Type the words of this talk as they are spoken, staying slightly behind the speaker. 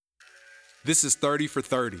This is 30 for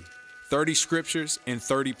 30, 30 scriptures and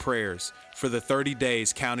 30 prayers for the 30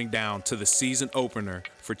 days counting down to the season opener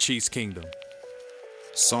for Chiefs Kingdom.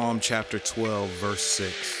 Psalm chapter 12, verse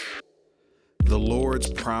 6. The Lord's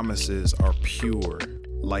promises are pure,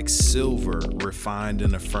 like silver refined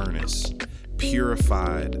in a furnace,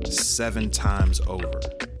 purified 7 times over.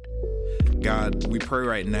 God, we pray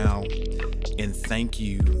right now and thank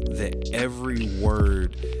you that every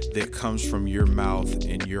word that comes from your mouth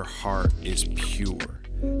and your heart is pure,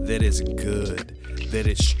 that it's good, that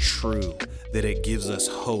it's true, that it gives us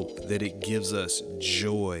hope, that it gives us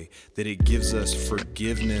joy, that it gives us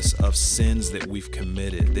forgiveness of sins that we've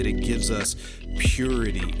committed, that it gives us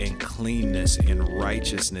purity and cleanness and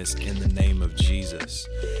righteousness in the name of Jesus.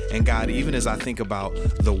 And God, even as I think about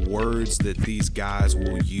the words that these guys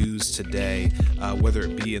will use today, whether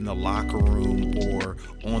it be in the locker room or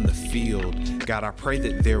on the field, God, I pray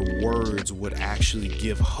that their words would actually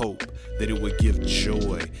give hope, that it would give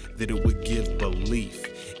joy, that it would give belief.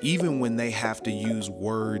 Even when they have to use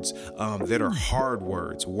words that are hard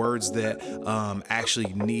words that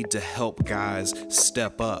actually need to help guys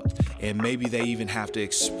step up. And maybe they even have to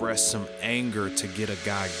express some anger to get a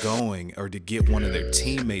guy going or to get one of their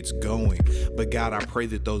teammates going. But God, I pray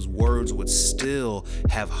that those words would still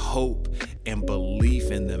have hope and belief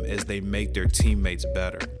in them as they make their teammates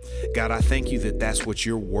better. God, I thank you that that's what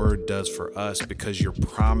your word does for us because your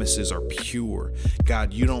promises are pure.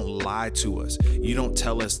 God, you don't lie to us. You don't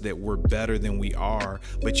tell us that we're better than we are,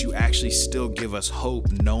 but you actually still give us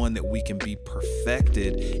hope knowing that we can be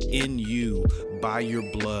perfected in you by your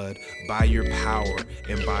blood, by your power,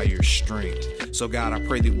 and by your strength. So God, I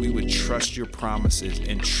pray that we would trust your promises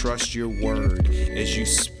and trust your word as you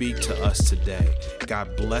speak to us today.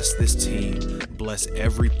 God, bless this team, bless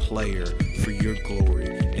every player for your glory.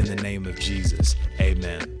 In the name of Jesus,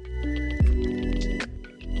 amen.